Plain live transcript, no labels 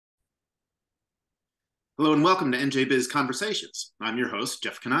Hello and welcome to NJ Biz Conversations. I'm your host,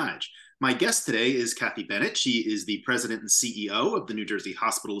 Jeff Kanaj. My guest today is Cathy Bennett. She is the president and CEO of the New Jersey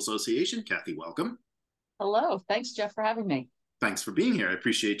Hospital Association. Cathy, welcome. Hello. Thanks, Jeff, for having me. Thanks for being here. I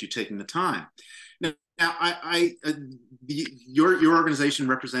appreciate you taking the time. Your organization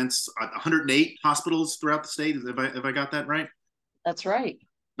represents 108 hospitals throughout the state. Have I got that right? That's right.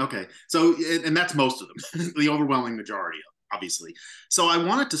 Okay. So, and that's most of them, the overwhelming majority of them, obviously. So I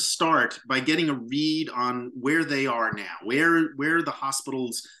wanted to start by getting a read on where they are now, where the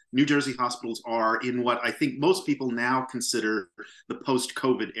hospitals, New Jersey hospitals are in what I think most people now consider the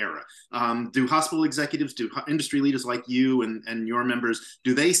post-COVID era. Do hospital executives, do industry leaders like you and your members,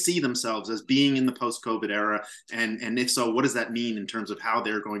 do they see themselves as being in the post-COVID era? And if so, what does that mean in terms of how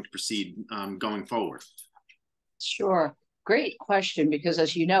they're going to proceed going forward? Sure. Great question, because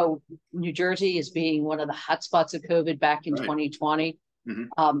as you know, New Jersey is being one of the hotspots of COVID back in Right. 2020.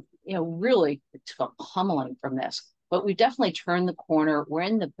 Mm-hmm. Really took pummeling from this, but we definitely turned the corner. We're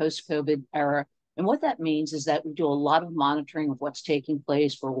in the post-COVID era. And what that means is that we do a lot of monitoring of what's taking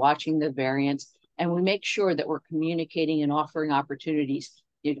place. We're watching the variants, and we make sure that we're communicating and offering opportunities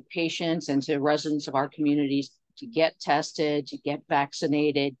to patients and to residents of our communities to get tested, to get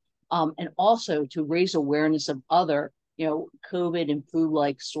vaccinated, and also to raise awareness of other COVID and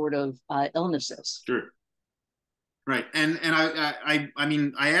flu-like sort of illnesses. Sure. Right. And I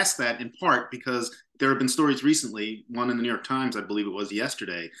mean, I asked that in part because there have been stories recently, one in the New York Times, I believe it was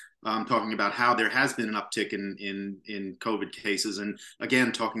yesterday, talking about how there has been an uptick in COVID cases, and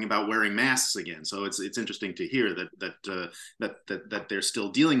again talking about wearing masks again. So it's interesting to hear that they're still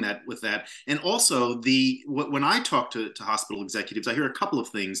dealing with that. And also when I talk to hospital executives, I hear a couple of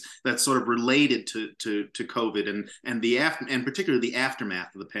things that's sort of related to COVID and particularly the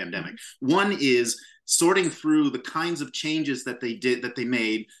aftermath of the pandemic. One is sorting through the kinds of changes that they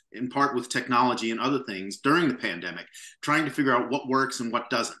made in part with technology and other things during the pandemic, trying to figure out what works and what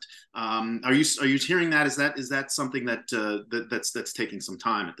doesn't. Are you hearing that? Is that something that's taking some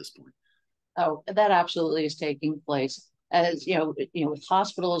time at this point? Oh, that absolutely is taking place. As with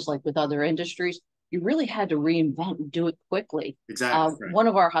hospitals, like with other industries, you really had to reinvent and do it quickly. Exactly. Right. One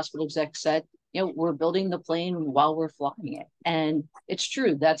of our hospital execs said, we're building the plane while we're flying it. And it's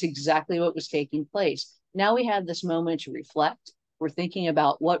true. That's exactly what was taking place. Now we have this moment to reflect. We're thinking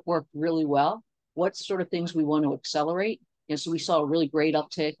about what worked really well, what sort of things we want to accelerate. So we saw a really great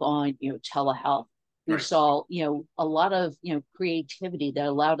uptick on, telehealth. We Right. saw, a lot of, creativity that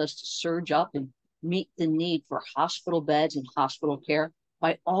allowed us to surge up and meet the need for hospital beds and hospital care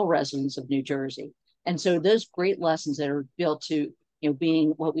by all residents of New Jersey. And so those great lessons that are built to being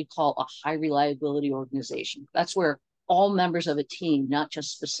what we call a high reliability organization. That's where all members of a team, not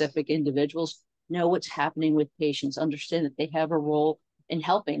just specific individuals, know what's happening with patients, understand that they have a role in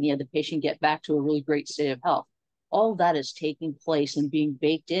helping the patient get back to a really great state of health. All of that is taking place and being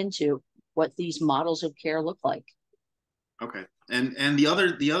baked into what these models of care look like. Okay. And the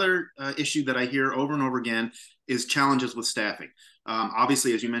other issue that I hear over and over again is challenges with staffing.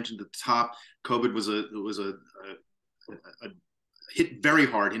 Obviously, as you mentioned at the top, COVID was a hit very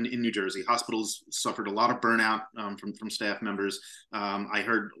hard in New Jersey. Hospitals suffered a lot of burnout from staff members. I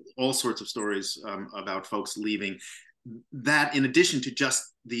heard all sorts of stories about folks leaving. That, in addition to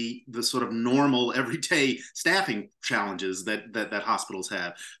just the sort of normal everyday staffing challenges that hospitals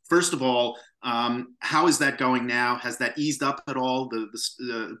have. First of all, how is that going now? Has that eased up at all?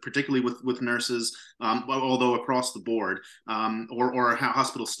 Particularly with nurses, although across the board, or how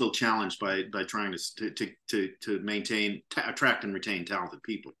hospitals still challenged by trying to maintain, attract and retain talented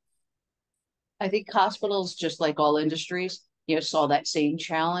people? I think hospitals, just like all industries, saw that same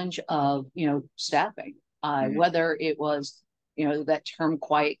challenge of staffing. Mm-hmm. Whether it was, that term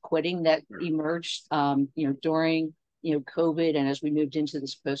quiet quitting that Sure. emerged, during, COVID and as we moved into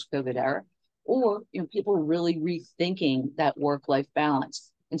this post-COVID era, or, people really rethinking that work-life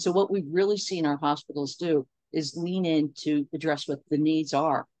balance. And so what we've really seen our hospitals do is lean in to address what the needs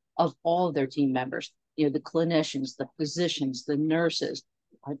are of all of their team members, the clinicians, the physicians, the nurses,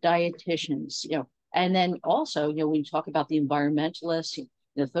 our dietitians, and then also, when you talk about the environmentalists,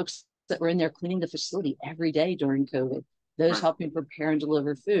 the folks that were in there cleaning the facility every day during COVID, those Right. helping prepare and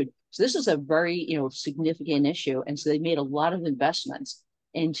deliver food. So this is a very, significant issue. And so they made a lot of investments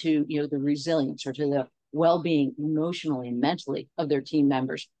into, the resilience or to the well-being emotionally and mentally of their team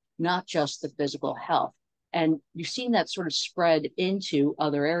members, not just the physical health. And you've seen that sort of spread into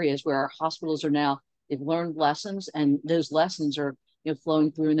other areas where our hospitals are now, they've learned lessons, and those lessons are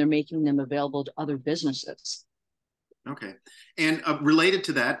flowing through and they're making them available to other businesses. Okay. And related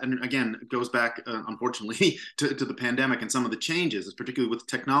to that, and again, it goes back, unfortunately, to the pandemic and some of the changes, particularly with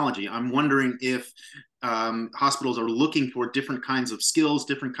technology. I'm wondering if hospitals are looking for different kinds of skills,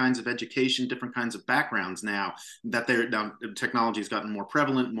 different kinds of education, different kinds of backgrounds now that now technology has gotten more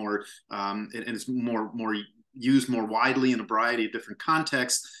prevalent, and it's more used more widely in a variety of different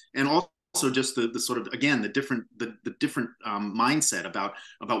contexts, and also just the sort of, again, the different mindset about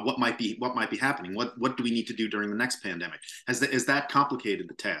what might be happening. What do we need to do during the next pandemic? Has that complicated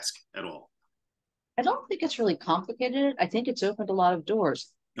the task at all? I don't think it's really complicated. I think it's opened a lot of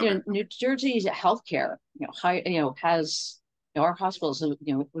doors. Okay. New Jersey's healthcare, has our hospitals,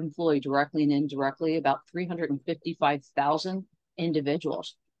 employ directly and indirectly about 355,000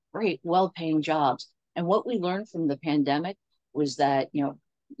 individuals, great, well-paying jobs. And what we learned from the pandemic was that,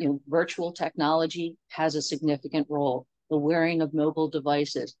 virtual technology has a significant role. The wearing of mobile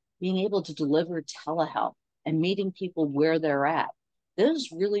devices, being able to deliver telehealth and meeting people where they're at, those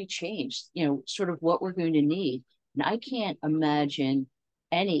really changed, sort of what we're going to need. And I can't imagine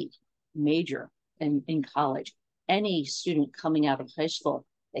any major in college, any student coming out of high school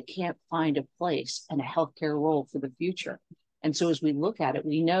that can't find a place and a healthcare role for the future. And so as we look at it,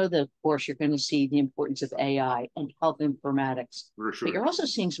 we know that, of course, you're going to see the importance of AI and health informatics, For but sure. you're also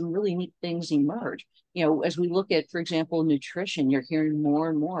seeing some really neat things emerge. As we look at, for example, nutrition, you're hearing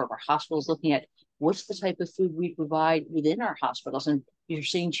more and more of our hospitals looking at what's the type of food we provide within our hospitals. And you're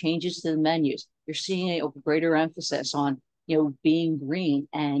seeing changes to the menus. You're seeing a greater emphasis on, being green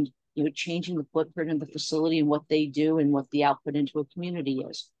and, changing the footprint of the facility and what they do and what the output into a community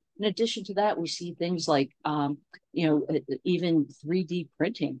is. In addition to that, we see things like, even 3D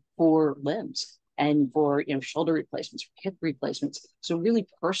printing for limbs and for, shoulder replacements, hip replacements. So really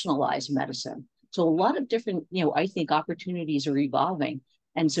personalized medicine. So a lot of different, I think opportunities are evolving.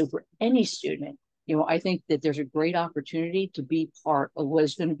 And so for any student, I think that there's a great opportunity to be part of what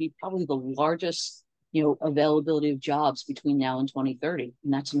is going to be probably the largest, availability of jobs between now and 2030,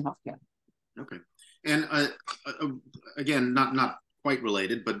 and that's in healthcare. Okay. And uh, again, not quite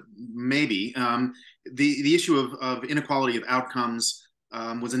related, but maybe the issue of inequality of outcomes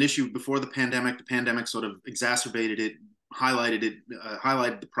was an issue before the pandemic. The pandemic sort of exacerbated it,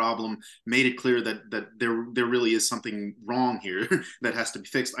 highlighted the problem, made it clear that there really is something wrong here that has to be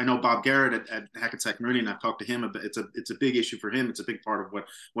fixed. I know Bob Garrett at Hackensack Meridian. I've talked to him about it's a big issue for him. It's a big part of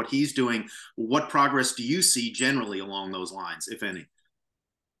what he's doing. What progress do you see generally along those lines, if any?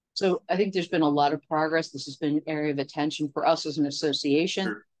 So I think there's been a lot of progress. This has been an area of attention for us as an association,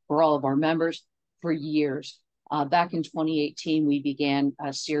 Sure. for all of our members for years. Back in 2018, we began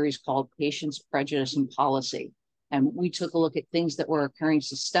a series called Patients, Prejudice, and Policy. And we took a look at things that were occurring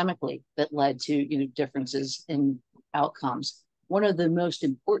systemically that led to, differences in outcomes. One of the most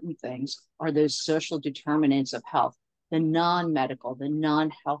important things are those social determinants of health, the non-medical, the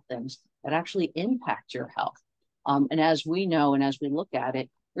non-health things that actually impact your health. And as we know, and as we look at it,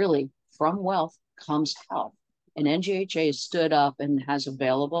 really from wealth comes health. And NJHA stood up and has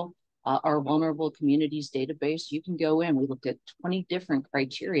available our vulnerable communities database. You can go in. We looked at 20 different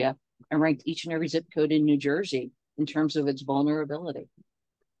criteria and ranked each and every zip code in New Jersey in terms of its vulnerability.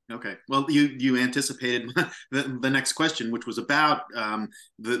 Okay. Well, you anticipated the next question, which was about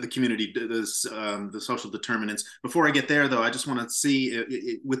the community, the social determinants. Before I get there, though, I just want to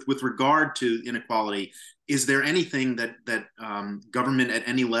see with regard to inequality, is there anything that government at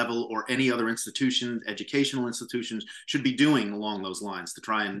any level or any other institution, educational institutions, should be doing along those lines to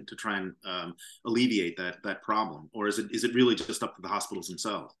try and alleviate that problem, or is it really just up to the hospitals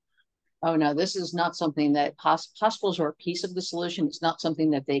themselves? Oh, no, this is not something that hospitals are a piece of the solution. It's not something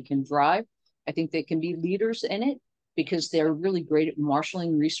that they can drive. I think they can be leaders in it because they're really great at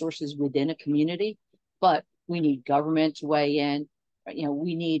marshaling resources within a community. But we need government to weigh in.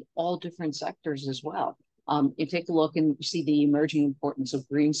 We need all different sectors as well. You take a look and you see the emerging importance of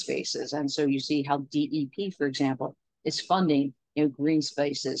green spaces. And so you see how DEP, for example, is funding green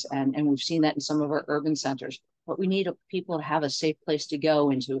spaces. And we've seen that in some of our urban centers. But we need people to have a safe place to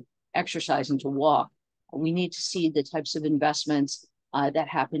go and to exercise and to walk. We need to see the types of investments that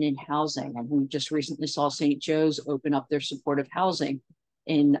happen in housing. And we just recently saw St. Joe's open up their supportive housing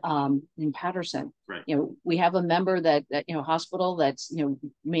in Patterson. Right. We have a member that hospital that's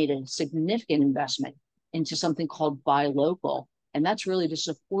made a significant investment into something called Buy Local, and that's really to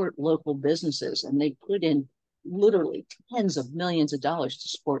support local businesses. And they put in literally tens of millions of dollars to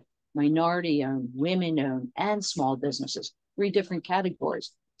support minority-owned, women-owned, and small businesses, 3 different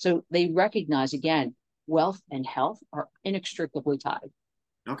categories. So they recognize, again, wealth and health are inextricably tied.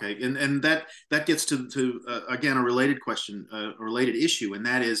 Okay, and that gets to again a related question, a related issue, and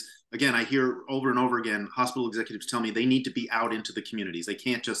that is again I hear over and over again hospital executives tell me they need to be out into the communities. They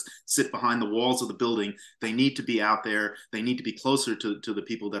can't just sit behind the walls of the building. They need to be out there. They need to be closer to the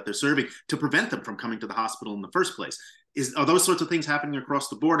people that they're serving to prevent them from coming to the hospital in the first place. Are those sorts of things happening across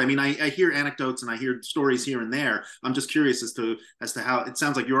the board? I mean, I hear anecdotes and I hear stories here and there. I'm just curious as to how it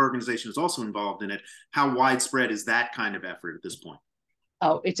sounds like your organization is also involved in it. How widespread is that kind of effort at this point?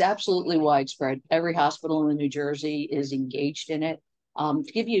 Oh, it's absolutely widespread. Every hospital in New Jersey is engaged in it. To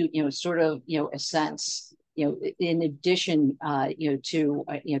give you, sort of, a sense, in addition, to,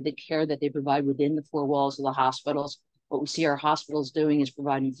 the care that they provide within the four walls of the hospitals, what we see our hospitals doing is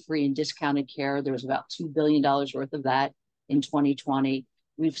providing free and discounted care. There was about $2 billion worth of that in 2020.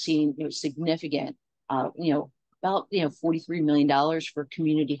 We've seen, significant, about, $43 million for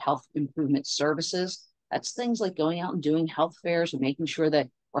community health improvement services. That's things like going out and doing health fairs and making sure that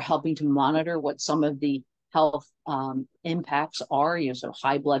we're helping to monitor what some of the health impacts are. So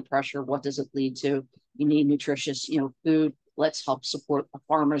high blood pressure, what does it lead to? You need nutritious, food. Let's help support the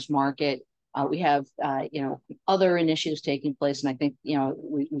farmers market. We have, other initiatives taking place, and I think,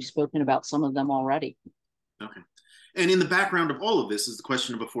 we've spoken about some of them already. Okay. And in the background of all of this is the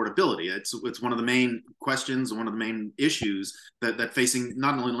question of affordability. It's one of the main questions, one of the main issues that facing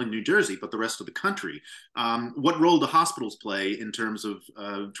not only New Jersey but the rest of the country. What role do hospitals play in terms of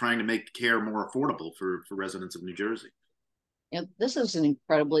trying to make care more affordable for residents of New Jersey? This is an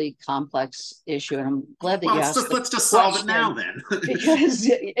incredibly complex issue, and I'm glad that Well, you asked the let's just solve it now question then. because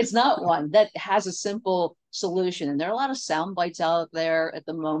it's not one that has a simple solution. And there are a lot of sound bites out there at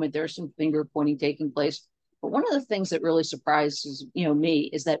the moment. There's some finger pointing taking place. But one of the things that really surprises me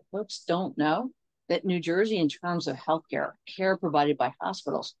is that folks don't know that New Jersey, in terms of healthcare care provided by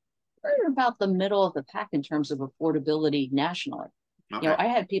hospitals, we're about the middle of the pack in terms of affordability nationally. Okay. I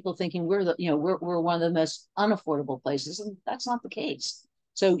had people thinking we're one of the most unaffordable places, and that's not the case.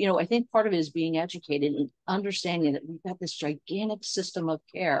 So, I think part of it is being educated and understanding that we've got this gigantic system of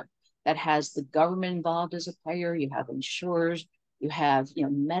care that has the government involved as a payer. You have insurers, you have,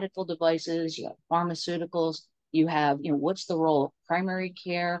 medical devices, you have pharmaceuticals, you have, what's the role of primary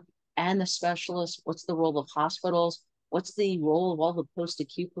care and the specialists? What's the role of hospitals? What's the role of all the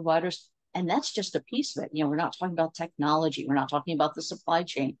post-acute providers? And that's just a piece of it. We're not talking about technology. We're not talking about the supply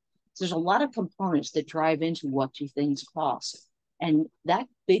chain. So there's a lot of components that drive into what do things cost. And that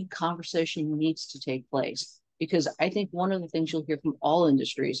big conversation needs to take place because I think one of the things you'll hear from all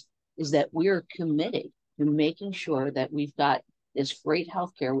industries is that we are committed to making sure that we've got this great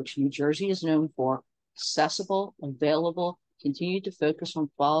healthcare, which New Jersey is known for, accessible, available, continue to focus on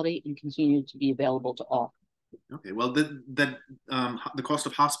quality, and continue to be available to all. Okay, well, the cost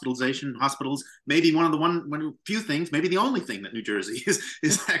of hospitalization, hospitals, maybe one few things, maybe the only thing that New Jersey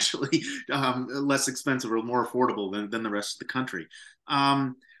is actually less expensive or more affordable than the rest of the country.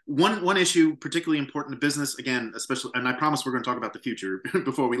 One issue particularly important to business, again, especially, and I promise we're going to talk about the future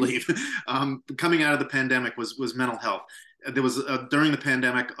before we leave. Coming out of the pandemic was mental health. There was during the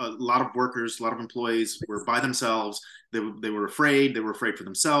pandemic, a lot of workers, a lot of employees were by themselves. They were afraid. They were afraid for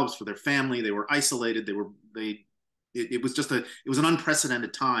themselves, for their family. They were isolated. It was just it was an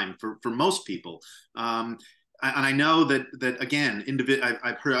unprecedented time for most people. And I know that again,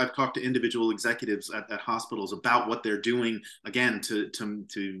 I've talked to individual executives at hospitals about what they're doing again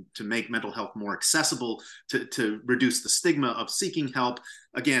to make mental health more accessible, to reduce the stigma of seeking help.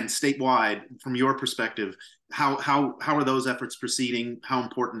 Again, statewide, from your perspective, how are those efforts proceeding? How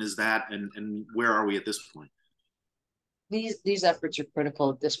important is that, and where are we at this point? These efforts are critical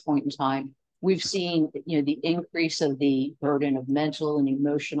at this point in time. We've seen, the increase of the burden of mental and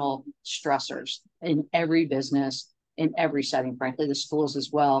emotional stressors in every business, in every setting, frankly, the schools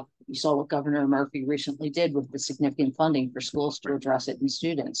as well. You saw what Governor Murphy recently did with the significant funding for schools to address it and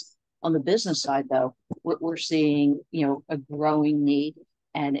students. On the business side, though, we're seeing, a growing need,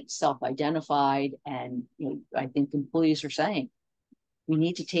 and it's self-identified. And, I think employees are saying, we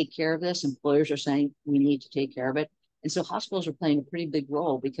need to take care of this. Employers are saying, we need to take care of it. And so hospitals are playing a pretty big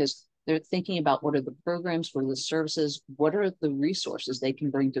role because they're thinking about what are the programs, what are the services, what are the resources they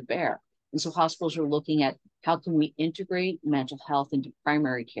can bring to bear. And so hospitals are looking at how can we integrate mental health into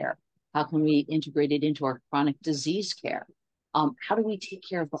primary care? How can we integrate it into our chronic disease care? How do we take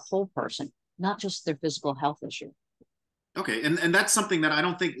care of the whole person, not just their physical health issue? Okay, and that's something that I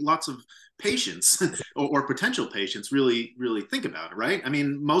don't think lots of patients or potential patients really think about, right? I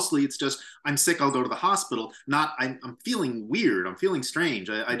mean, mostly it's just I'm sick, I'll go to the hospital. Not I'm feeling weird, I'm feeling strange.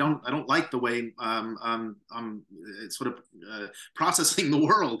 I don't like the way I'm sort of processing the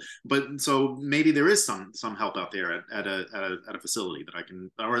world. But so maybe there is some help out there at a facility that I can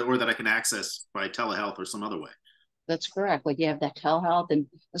or that I can access by telehealth or some other way. That's correct. Like you have that telehealth. And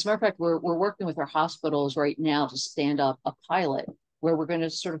as a matter of fact, we're working with our hospitals right now to stand up a pilot where we're going to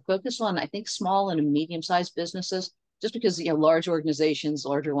sort of focus on, I think, small and medium-sized businesses, just because, large organizations,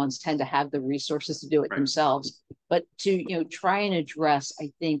 larger ones tend to have the resources to do it Right. themselves. But to, try and address,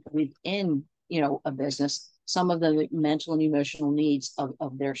 I think, within, a business, some of the mental and emotional needs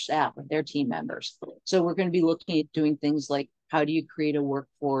of their staff, of their team members. So we're going to be looking at doing things like how do you create a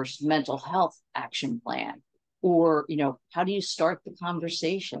workforce mental health action plan? Or how do you start the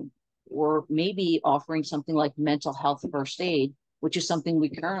conversation, or maybe offering something like mental health first aid, which is something we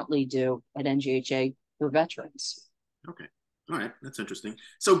currently do at NGHA for veterans. Okay. All right. That's interesting.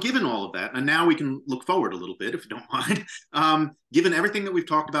 So, given all of that, and now we can look forward a little bit, if you don't mind. Given everything that we've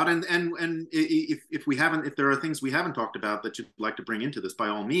talked about, and if we haven't, if there are things we haven't talked about that you'd like to bring into this, by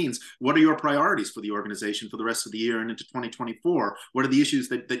all means, what are your priorities for the organization for the rest of the year and into 2024? What are the issues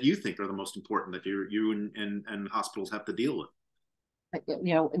that you think are the most important that you and hospitals have to deal with?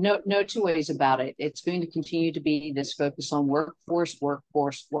 No two ways about it. It's going to continue to be this focus on workforce,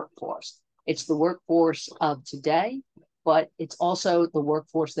 workforce, workforce. It's the workforce of today, but it's also the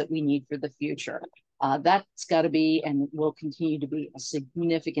workforce that we need for the future. That's got to be and will continue to be a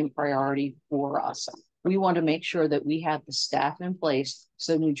significant priority for us. We want to make sure that we have the staff in place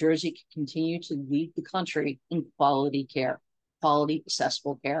so New Jersey can continue to lead the country in quality care, quality,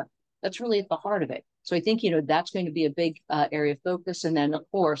 accessible care. That's really at the heart of it. So I think, that's going to be a big area of focus. And then, of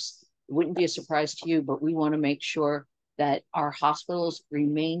course, it wouldn't be a surprise to you, but we want to make sure that our hospitals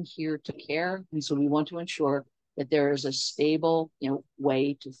remain here to care. And so we want to ensure that there is a stable,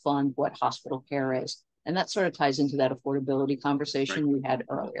 way to fund what hospital care is. And that sort of ties into that affordability Right. conversation we had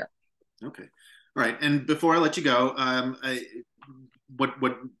earlier. Okay. All right. And before I let you go,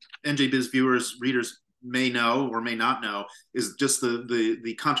 what NJ Biz viewers, readers may know or may not know is just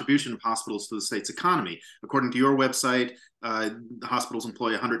the contribution of hospitals to the state's economy. According to your website, hospitals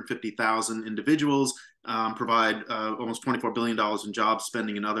employ 150,000 individuals, provide almost $24 billion in job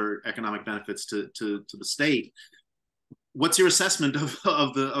spending and other economic benefits to the state. What's your assessment of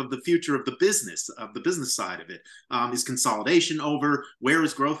the future of the business side of it? Is consolidation over? Where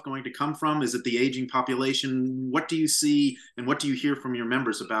is growth going to come from? Is it the aging population? What do you see and what do you hear from your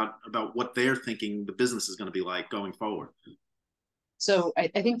members about what they're thinking the business is going to be like going forward? So I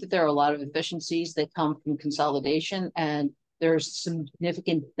think that there are a lot of efficiencies that come from consolidation, and there's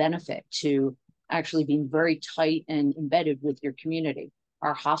significant benefit to actually being very tight and embedded with your community.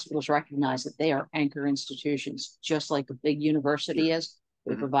 Our hospitals recognize that they are anchor institutions, just like a big university is.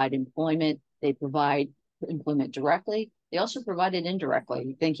 They Mm-hmm. provide employment, they provide employment directly. They also provide it indirectly.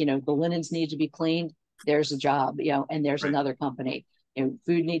 You think, the linens need to be cleaned, there's a job, and there's Right. another company.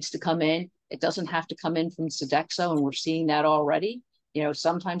 Food needs to come in. It doesn't have to come in from Sodexo, and we're seeing that already.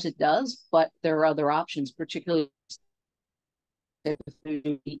 Sometimes it does, but there are other options, particularly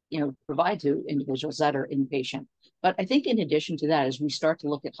to, provide to individuals that are inpatient. But I think in addition to that, as we start to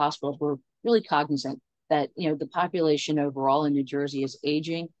look at hospitals, we're really cognizant that, the population overall in New Jersey is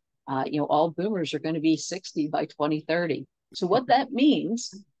aging. All boomers are going to be 60 by 2030. So what that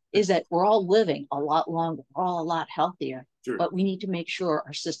means is that we're all living a lot longer, we're all a lot healthier, Sure. but we need to make sure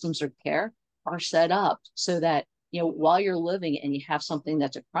our systems of care are set up so that, while you're living and you have something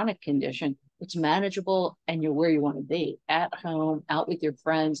that's a chronic condition, it's manageable and you're where you want to be, at home, out with your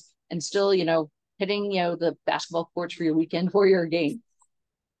friends, and still, hitting, the basketball courts for your weekend or your game.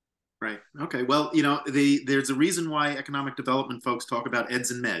 Right. Okay. Well, there's a reason why economic development folks talk about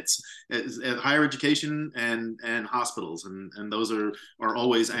eds and meds, higher education and hospitals, and those are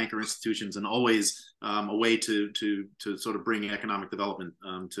always anchor institutions and always a way to sort of bring economic development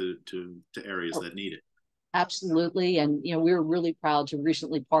to areas that need it. Absolutely. And, we were really proud to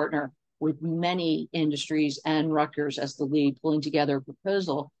recently partner with many industries and Rutgers as the lead, pulling together a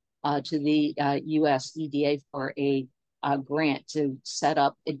proposal to the US EDA for a grant to set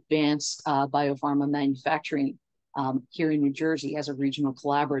up advanced biopharma manufacturing here in New Jersey as a regional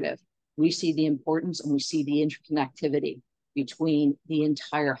collaborative. We see the importance and we see the interconnectivity between the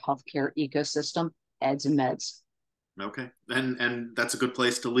entire healthcare ecosystem, eds and meds. Okay, and that's a good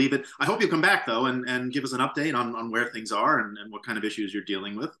place to leave it. I hope you come back though and give us an update on where things are and what kind of issues you're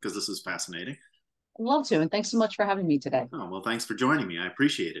dealing with because this is fascinating. I'd love to. And thanks so much for having me today. Oh well, thanks for joining me. I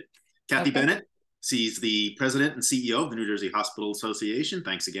appreciate it. Cathy Okay. Bennett, She's the president and CEO of the New Jersey Hospital Association.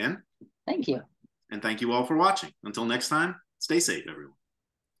 Thanks again. Thank you. And thank you all for watching. Until next time, stay safe, everyone.